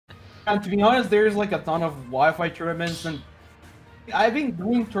And to be honest, there's like a ton of Wi-Fi tournaments, and I've been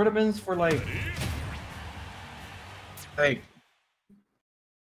doing tournaments for like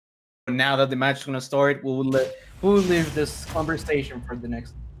now that the match is gonna start, we'll leave this conversation for the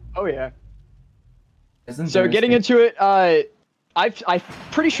next. Oh yeah. So getting into it, I'm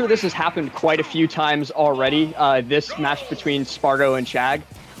pretty sure this has happened quite a few times already. This match between Spargo and Chag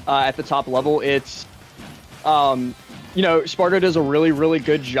at the top level, it's you know, Spargo does a really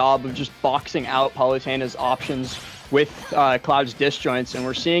good job of just boxing out Palutena's options with Cloud's disjoints, and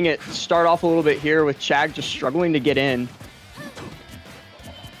we're seeing it start off a little bit here with Chag just struggling to get in.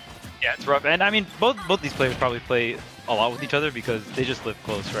 Yeah, it's rough, and I mean, both these players probably play a lot with each other because they just live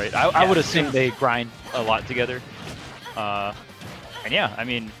close, right? I would assume they grind a lot together. And yeah, I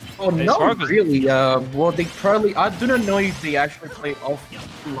mean, not really. Well, they probably. I do not know if they actually play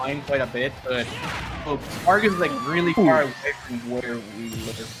offline quite a bit, but Spargo is like really far away from where we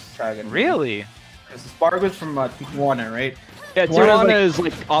live. Chag. Really? Because Spargo is from Tijuana, right? Yeah, Tijuana is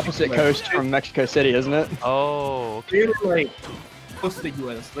like opposite coast from Mexico City, isn't it? Oh, okay. They're like close to the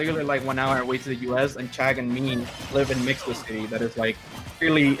U.S. Literally like 1 hour away to the U.S. And Chag and me live in Mexico City. That is like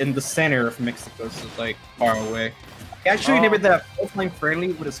really in the center of Mexico, so it's like far away. I actually never did a offline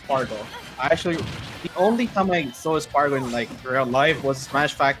friendly with a Spargo. The only time I saw a Spargo in like real life was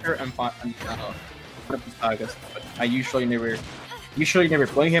Smash Factor and Sagas. But I usually never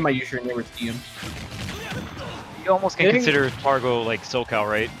play him. I usually never see him. You almost can consider Spargo like SoCal,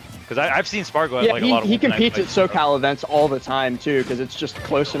 right? Because I've seen Spargo at like a lot of. He competes at SoCal events all the time too, because it's just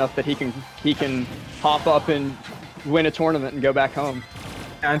close enough that he can hop up and win a tournament and go back home.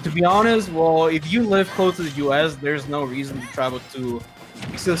 And to be honest, well, if you live close to the U.S., there's no reason to travel to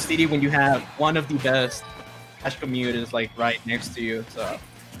Mexico City when you have one of the best Smash communities like right next to you. So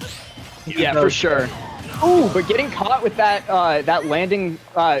yeah, for sure. Ooh, but getting caught with that that landing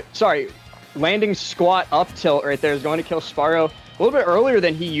squat up tilt right there is going to kill Spargo a little bit earlier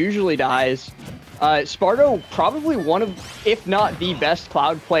than he usually dies. Spargo probably one of, if not the best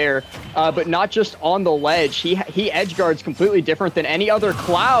Cloud player, but not just on the ledge. He edge guards completely different than any other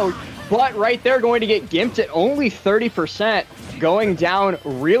Cloud, but right there going to get gimped at only 30%, going down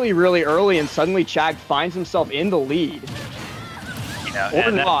really early, and suddenly Chag finds himself in the lead. Yeah,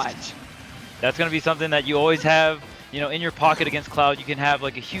 or not. That's going to be something that you always have, you know, in your pocket against Cloud. You can have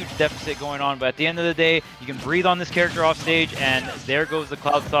like a huge deficit going on, but at the end of the day, you can breathe on this character off stage, and there goes the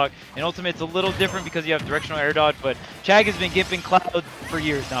Cloud stock. In Ultimate, it's a little different because you have directional air dodge, but Chag has been gimping Cloud for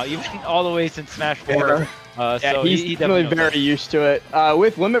years now, even all the way since Smash 4. Yeah, so he's definitely very used to it.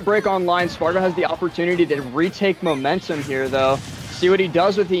 With Limit Break online, Spargo has the opportunity to retake momentum here, though. See what he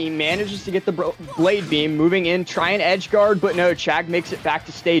does with it. He manages to get the Blade Beam, moving in, try and edge guard, but no, Chag makes it back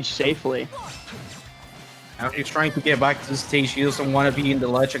to stage safely. Now he's trying to get back to the stage. He doesn't want to be in the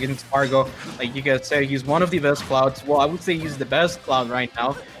ledge against Spargo. Like you guys say, he's one of the best Clouds. Well, I would say he's the best Cloud right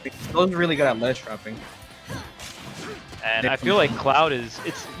now. He's still really good at ledge trapping. And I feel like Cloud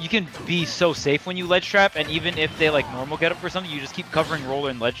you can be so safe when you ledge trap, and even if they like normal get up or something, you just keep covering roller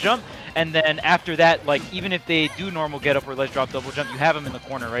and ledge jump, and then after that, like even if they do normal get up or ledge drop double jump, you have them in the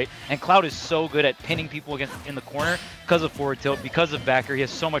corner, right? And Cloud is so good at pinning people in the corner because of forward tilt, because of backer. He has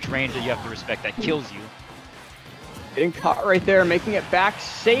so much range that you have to respect. That kills you. Getting caught right there, making it back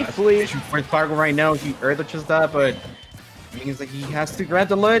safely. For Spargo right now, he earthages that, but it means that he has to grab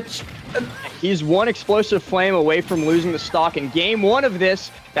the ledge. He's one explosive flame away from losing the stock in game one of this.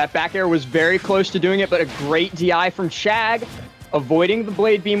 That back air was very close to doing it, but a great DI from Chag, avoiding the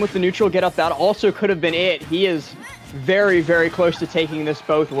Blade Beam with the neutral get up. That also could have been it. He is very close to taking this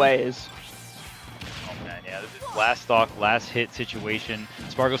both ways. Oh man, yeah, this is last stock, last hit situation.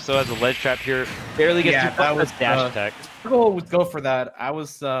 Spargo still has a ledge trap here. Barely gets too far with dash attack. Spargo would go for that. I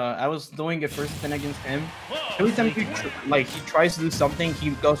was doing it first then against him. Every time he tries to do something, he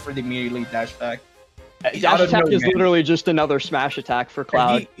goes for the immediately dash attack. Dash attack is literally just another smash attack for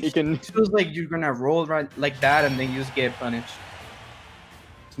Cloud. He can. It feels like you're gonna roll right like that, and then you just get punished.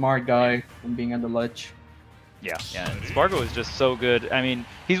 Smart guy from being on the ledge. Yeah, and Spargo is just so good. I mean,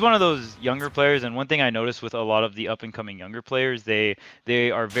 he's one of those younger players, and one thing I noticed with a lot of the up-and-coming younger players, they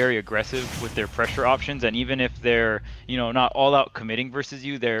are very aggressive with their pressure options, and even if they're, you know, not all-out committing versus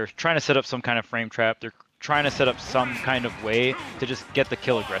you, they're trying to set up some kind of frame trap. They're trying to set up some kind of way to just get the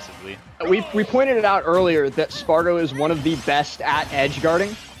kill aggressively. We pointed it out earlier that Spargo is one of the best at edge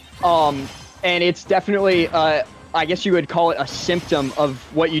guarding, and it's definitely I guess you would call it a symptom of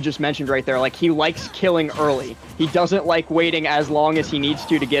what you just mentioned right there. Like, he likes killing early. He doesn't like waiting as long as he needs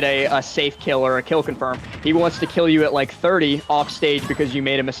to get a safe kill or a kill confirm. He wants to kill you at like 30 off stage because you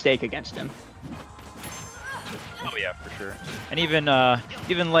made a mistake against him. Oh yeah, for sure. And even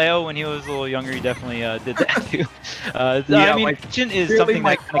Leo, when he was a little younger, he definitely did that too. Yeah, I mean, Shin is something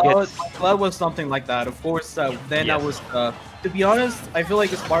that kind of gets. Cloud was something like that. Of course, then I was. To be honest, I feel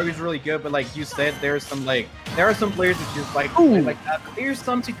like Spargo is really good, but like you said, there are some players that just like play like that. But there's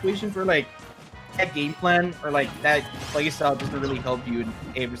some situations where like that game plan or like that play style doesn't really help you in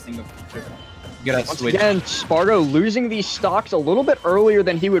every single trip. Once again, Spargo losing these stocks a little bit earlier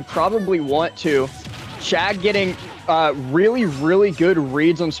than he would probably want to. Chag getting really, really good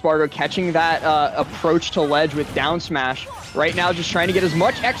reads on Spargo, catching that approach to ledge with down smash. Right now, just trying to get as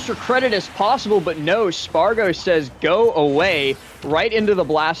much extra credit as possible, but no, Spargo says go away right into the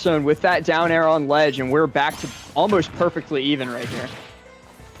blast zone with that down air on ledge, and we're back to almost perfectly even right here.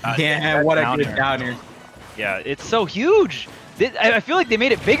 Yeah, what a good down air. Yeah, it's so huge. I feel like they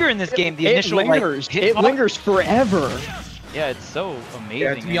made it bigger in this game. The initial lingers. It lingers forever. Yeah, it's so amazing.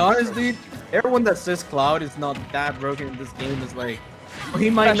 Yeah, to be honest, dude, everyone that says Cloud is not that broken in this game is like, well, he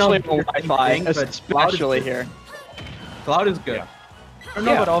might not be Wi-Fi, especially here. Cloud is good. Yeah. I don't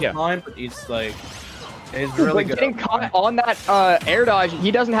know about offline, but it's like, it's really good. Getting caught on that air dodge, he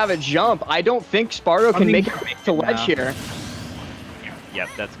doesn't have a jump. I don't think Spargo can make it to ledge here. Yep,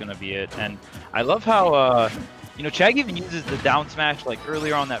 that's gonna be it. And I love how you know, Chag even uses the down smash like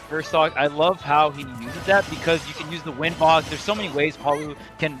earlier on that first stock. I love how he uses that because you can use the wind box. There's so many ways Palu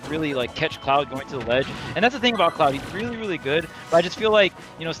can really like catch Cloud going to the ledge. And that's the thing about Cloud. He's really, really good. But I just feel like,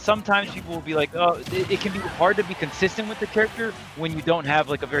 you know, sometimes people will be like, oh, it can be hard to be consistent with the character when you don't have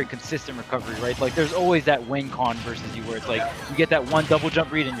like a very consistent recovery, right? Like there's always that win con versus you where it's like you get that one double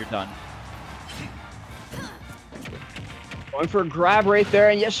jump read and you're done. Going for a grab right there,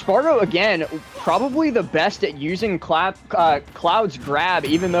 and yes, Spargo again, probably the best at using Cloud's grab,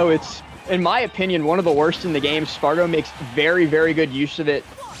 even though it's, in my opinion, one of the worst in the game. Spargo makes very, very good use of it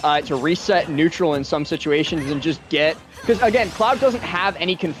to reset neutral in some situations and just get, because again, Cloud doesn't have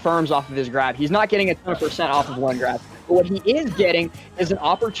any confirms off of his grab. He's not getting a 10% off of one grab. But what he is getting is an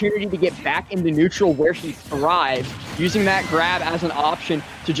opportunity to get back into neutral where he thrives, using that grab as an option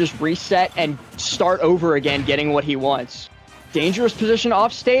to just reset and start over again, getting what he wants. Dangerous position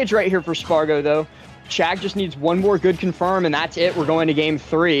off stage right here for Spargo, though. Chag just needs one more good confirm, and that's it. We're going to game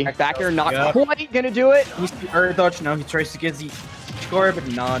 3. Back air not quite going to do it. He's the air dodge now. He tries to get the score, but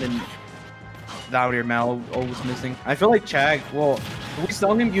not. And down air Mal always missing. I feel like Chag, well, we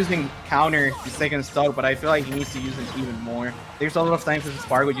saw him using counter the second stock, but I feel like he needs to use it even more. There's a lot of times that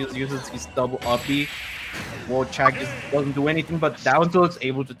Spargo just uses his double up B. Well, Chag just doesn't do anything, but down tilt is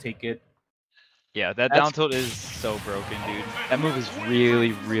able to take it. Yeah, that down tilt is so broken, dude. That move is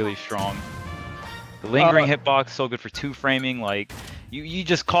really, really strong. The lingering hitbox, so good for 2-framing. Like, you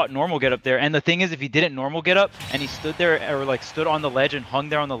just caught normal get up there. And the thing is, if he didn't normal get up and he stood there or like stood on the ledge and hung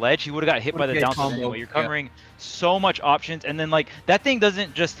there on the ledge, he would have got hit by the down tilt anyway. You're covering so much options, and then like that thing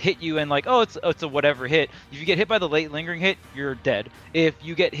doesn't just hit you and like, oh, it's a whatever hit. If you get hit by the late lingering hit, you're dead. If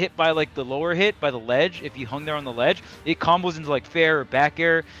you get hit by like the lower hit by the ledge, if you hung there on the ledge, it combos into like fair or back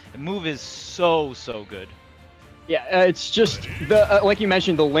air. The move is so good. Yeah, it's just the like you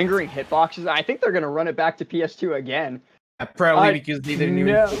mentioned, the lingering hitboxes. I think they're gonna run it back to PS2 again. Probably because they didn't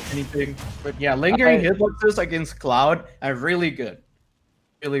even do anything. But yeah, lingering hitboxes against Cloud are really good.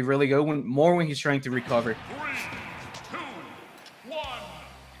 Really, really good. More when he's trying to recover. 3, 2, 1,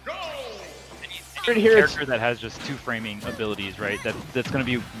 go! Any character that has just 2-framing abilities, right? That's going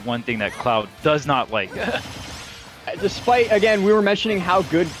to be one thing that Cloud does not like. Despite, again, we were mentioning how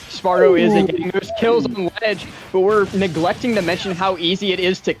good Spargo is at getting those kills on ledge, but we're neglecting to mention how easy it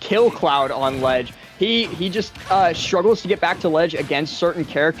is to kill Cloud on ledge. He just struggles to get back to ledge against certain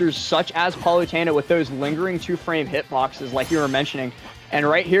characters, such as Palutena, with those lingering 2-frame hitboxes, like you were mentioning. And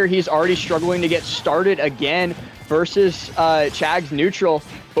right here, he's already struggling to get started again versus Chag's neutral.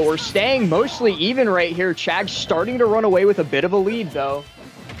 But we're staying mostly even right here. Chag's starting to run away with a bit of a lead, though.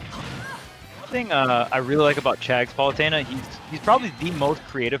 Thing I really like about Chag's Palutena, he's probably the most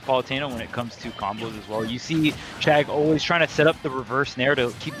creative Palutena when it comes to combos as well. You see Chag always trying to set up the reverse snare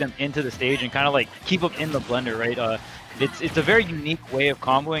to keep them into the stage and kind of like keep them in the blender, right? It's a very unique way of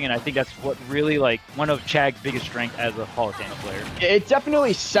comboing, and I think that's what really like one of Chag's biggest strengths as a Palutena player. It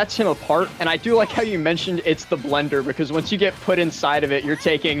definitely sets him apart, and I do like how you mentioned it's the blender, because once you get put inside of it, you're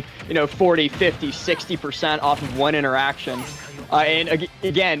taking, you know, 40, 50, 60% off of one interaction. And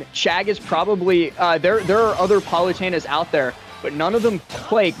again, Chag is probably, there are other Palutenas out there, but none of them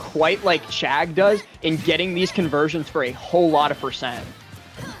play quite like Chag does in getting these conversions for a whole lot of percent.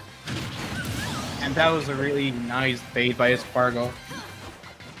 And that was a really nice bait by Spargo.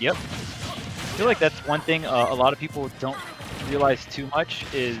 Yep. I feel like that's one thing a lot of people don't realize too much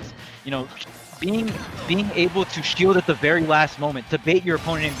is, you know, being able to shield at the very last moment to bait your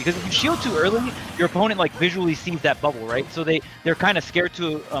opponent in, because if you shield too early, your opponent like visually sees that bubble, right? So they're kind of scared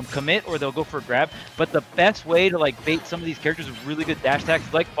to commit, or they'll go for a grab. But the best way to like bait some of these characters with really good dash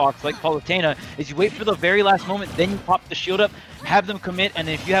attacks like Fox, like Palutena, is you wait for the very last moment, then you pop the shield up, have them commit, and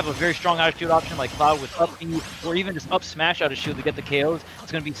if you have a very strong out of shield option like Cloud with up B, or even just up smash out of shield to get the KOs,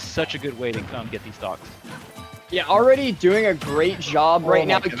 it's going to be such a good way to get these stocks. Yeah, already doing a great job right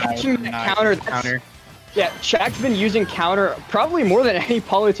now, catching that counter. Yeah, Chag's been using counter probably more than any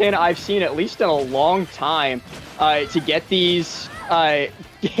Palutena I've seen, at least in a long time, to get these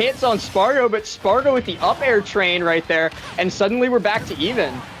hits on Spargo, but Spargo with the up air train right there, and suddenly we're back to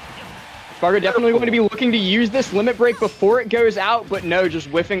even. Spargo definitely going to be looking to use this limit break before it goes out, but no, just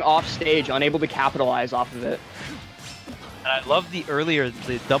whiffing off stage, unable to capitalize off of it. And I love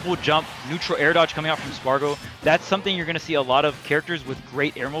the double jump, neutral air dodge coming out from Spargo. That's something you're going to see a lot of characters with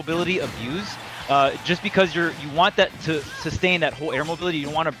great air mobility abuse. Just because you want that to sustain that whole air mobility, you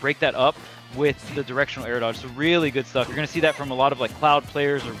don't want to break that up with the directional air dodge. So really good stuff. You're going to see that from a lot of like Cloud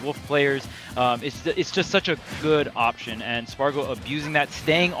players or Wolf players. It's just such a good option, and Spargo abusing that,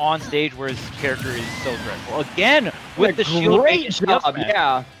 staying on stage where his character is so dreadful. Again, with the shield. Great job,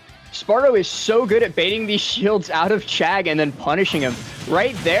 yeah. Spargo is so good at baiting these shields out of Chag and then punishing him.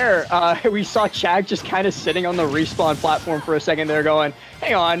 Right there, we saw Chag just kind of sitting on the respawn platform for a second there going,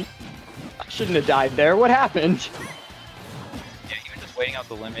 hang on, I shouldn't have died there. What happened? Yeah, even just waiting out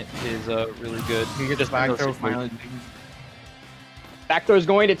the limit is really good. You get just back throw finally. Back throw is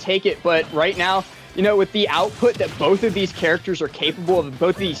going to take it, but right now, you know, with the output that both of these characters are capable of,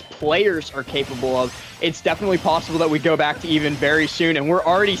 both of these players are capable of, it's definitely possible that we go back to even very soon, and we're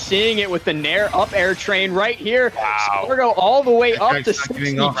already seeing it with the Nair up air train right here. Wow. Spargo all the way up to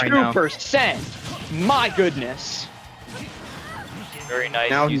 62%. My goodness. Very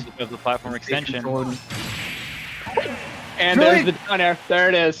nice use of the platform extension. And there's the down air. There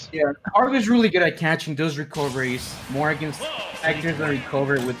it is. Yeah, Spargo's really good at catching those recoveries. More against actors that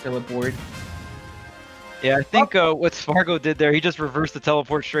recover with teleport. Yeah, I think what Spargo did there, he just reversed the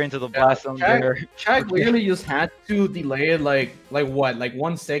teleport straight into the blast zone there. Chag literally just had to delay it like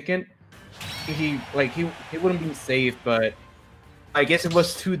 1 second. He wouldn't be safe, but I guess it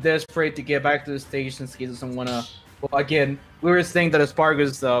was too desperate to get back to the stage since he doesn't wanna. Well, again, we were saying that Spargo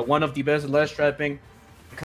is one of the best ledge trapping.